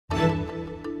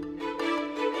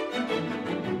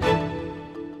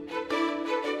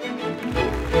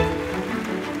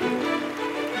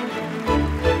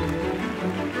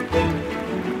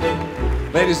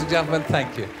Ladies and gentlemen,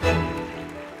 thank you.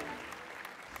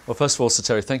 Well, first of all, Sir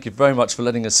Terry, thank you very much for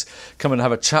letting us come and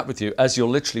have a chat with you as you're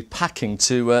literally packing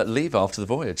to leave after the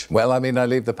voyage. Well, I mean, I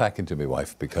leave the packing to my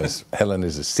wife because Helen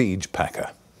is a siege packer.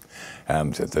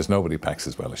 And there's nobody packs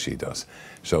as well as she does.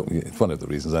 So it's one of the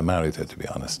reasons I married her, to be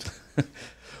honest.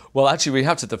 Well, actually,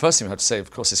 the first thing we have to say,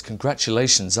 of course, is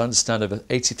congratulations. I understand over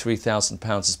 £83,000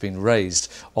 has been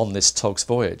raised on this TOGs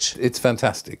voyage. It's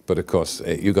fantastic, but of course,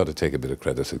 you've got to take a bit of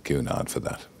credit at Cunard for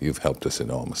that. You've helped us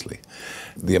enormously.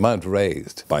 The amount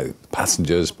raised by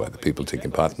passengers, by the people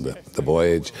taking part in the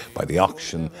voyage, by the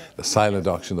auction, the silent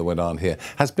auction that went on here,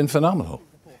 has been phenomenal.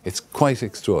 It's quite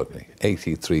extraordinary.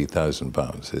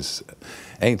 £83,000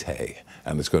 ain't hay,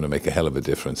 and it's going to make a hell of a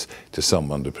difference to some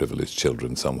underprivileged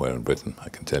children somewhere in Britain, I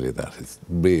can tell you that. It's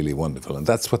really wonderful, and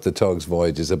that's what the TOGs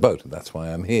voyage is about, and that's why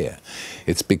I'm here.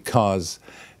 It's because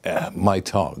my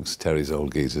TOGs, Terry's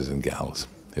Old Geezers and Gals,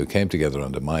 who came together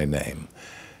under my name,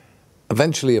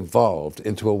 eventually evolved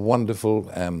into a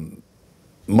wonderful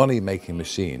money-making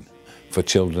machine for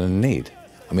children in need.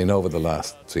 I mean, over the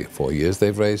last 3 or 4 years,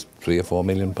 they've raised £3 or £4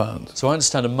 million. So I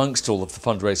understand amongst all of the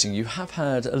fundraising, you have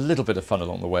had a little bit of fun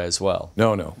along the way as well.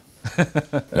 No.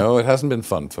 No, it hasn't been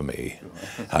fun for me.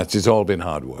 It's all been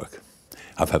hard work.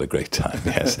 I've had a great time,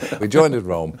 yes. We joined at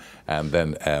Rome, and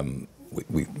then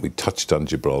we touched on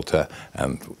Gibraltar,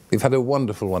 and we've had a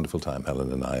wonderful, wonderful time,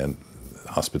 Helen and I, and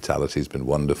hospitality's been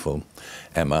wonderful.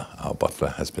 Emma, our butler,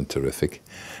 has been terrific.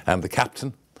 And the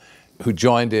captain, who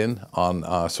joined in on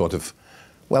our sort of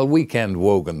weekend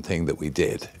Wogan thing that we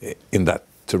did in that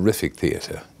terrific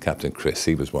theatre. Captain Chris,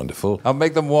 he was wonderful. I'll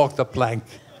make them walk the plank.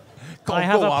 I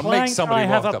have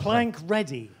a plank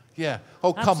ready. Yeah.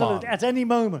 Oh, come on. At any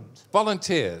moment.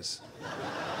 Volunteers.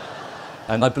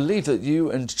 And I believe that you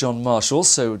and John Marsh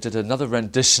also did another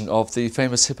rendition of the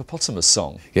famous hippopotamus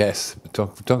song. Yes,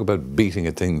 talk about beating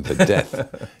a thing to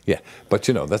death. Yeah, but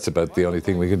you know, that's about the only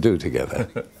thing we can do together.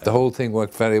 The whole thing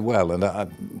worked very well,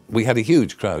 and we had a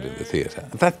huge crowd in the theatre.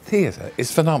 That theatre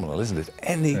is phenomenal, isn't it?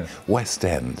 Any West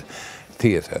End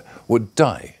theatre would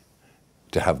die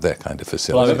to have their kind of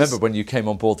facilities. Well, I remember when you came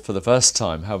on board for the first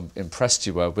time, how impressed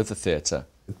you were with the theatre.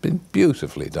 It's been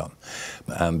beautifully done.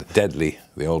 And Deadly,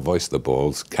 the old voice of the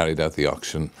balls, carried out the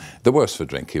auction. The worse for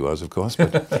drink he was, of course,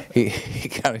 but he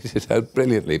carried it out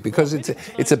brilliantly because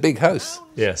it's a big house.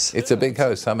 Yes. It's a big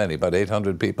house. How many? About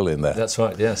 800 people in there. That's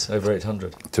right, yes, over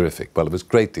 800. Terrific. Well, it was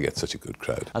great to get such a good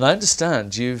crowd. And I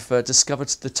understand you've discovered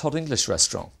the Todd English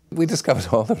restaurant. We discovered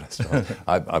all the restaurants.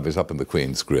 I was up in the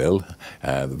Queen's Grill,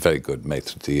 very good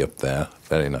maitre d' up there,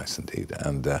 very nice indeed.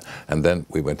 And then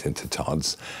we went into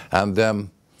Todd's, and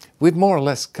we'd more or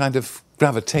less kind of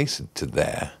gravitated to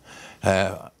there.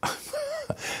 But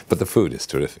the food is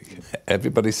terrific.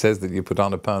 Everybody says that you put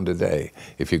on £1 a day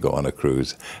if you go on a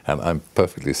cruise, and I'm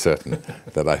perfectly certain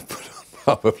that I put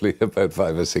on probably about £5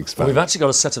 or £6. Well, we've actually got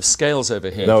a set of scales over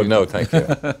here. No, thank you.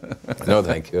 No,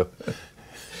 thank you.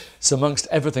 So amongst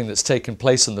everything that's taken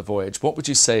place on the voyage, what would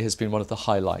you say has been one of the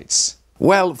highlights?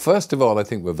 Well, first of all, I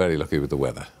think we're very lucky with the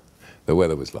weather. The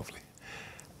weather was lovely.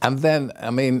 And then,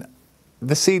 I mean,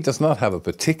 the sea does not have a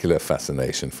particular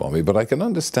fascination for me, but I can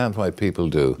understand why people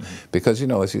do. Because, you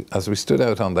know, as we stood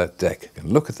out on that deck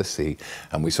and look at the sea,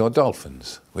 and we saw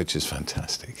dolphins, which is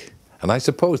fantastic. And I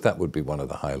suppose that would be one of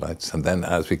the highlights. And then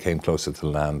as we came closer to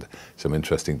land, some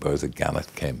interesting birds of gannet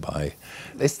came by.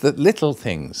 It's the little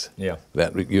things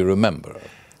that you remember.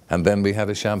 And then we had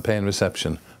a champagne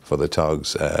reception for the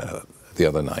TOGs the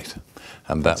other night.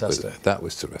 And that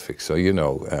was terrific. So, you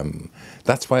know,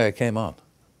 that's why I came on.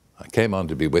 I came on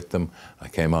to be with them. I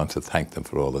came on to thank them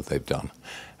for all that they've done.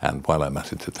 And while I'm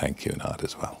at it, to thank Cunard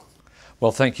as well.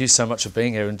 Well, thank you so much for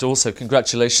being here, and also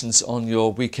congratulations on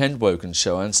your Weekend Wogan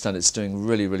show. I understand it's doing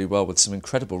really, really well with some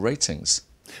incredible ratings.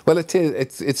 Well, it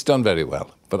is. It's done very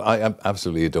well, but I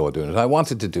absolutely adore doing it. I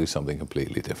wanted to do something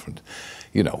completely different.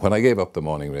 You know, when I gave up the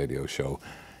morning radio show,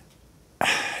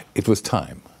 it was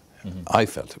time. I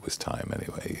felt it was time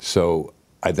anyway. So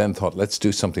I then thought, let's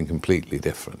do something completely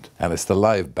different. And it's the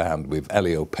live band with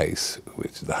Elio Pace,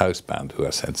 which is the house band, who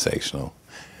are sensational.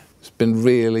 It's been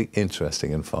really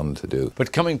interesting and fun to do.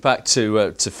 But coming back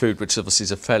to food, which obviously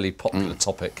is a fairly popular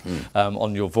topic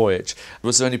on your voyage,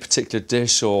 was there any particular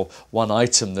dish or one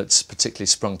item that's particularly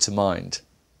sprung to mind?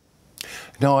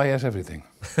 No, I ate everything.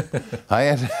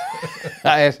 I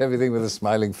ate everything with a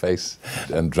smiling face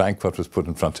and drank what was put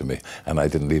in front of me, and I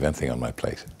didn't leave anything on my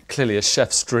plate. Clearly a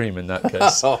chef's dream in that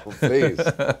case. Oh, please.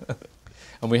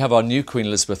 And we have our new Queen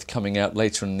Elizabeth coming out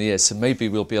later in the year, so maybe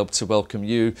we'll be able to welcome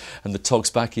you and the TOGs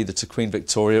back either to Queen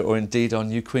Victoria or indeed our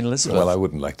new Queen Elizabeth. Well, I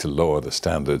wouldn't like to lower the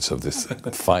standards of this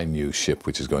fine new ship,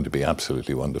 which is going to be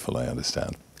absolutely wonderful, I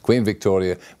understand. Queen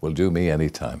Victoria will do me any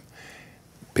time.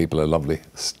 People are lovely,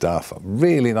 staff are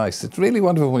really nice. It's really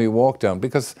wonderful when you walk down,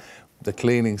 because the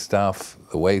cleaning staff,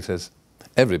 the waiters,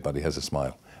 everybody has a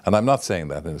smile. And I'm not saying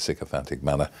that in a sycophantic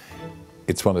manner.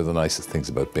 It's one of the nicest things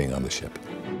about being on the ship.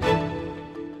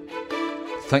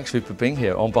 Thanks for being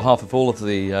here. On behalf of all of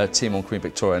the team on Queen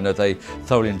Victoria, I know they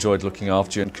thoroughly enjoyed looking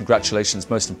after you, and congratulations,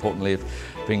 most importantly, of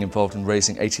being involved in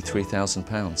raising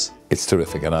 £83,000. It's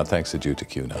terrific, and our thanks are due to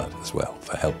Cunard as well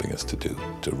for helping us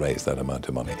to raise that amount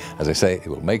of money. As I say, it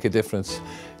will make a difference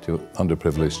to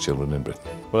underprivileged children in Britain.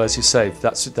 Well, as you say,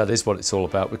 that is what it's all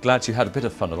about. We're glad you had a bit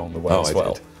of fun along the way as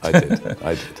well. I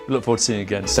did. Look forward to seeing you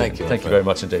again soon. Thank you. Thank you very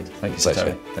much indeed. Thank you, Sir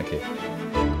Terry. Thank you.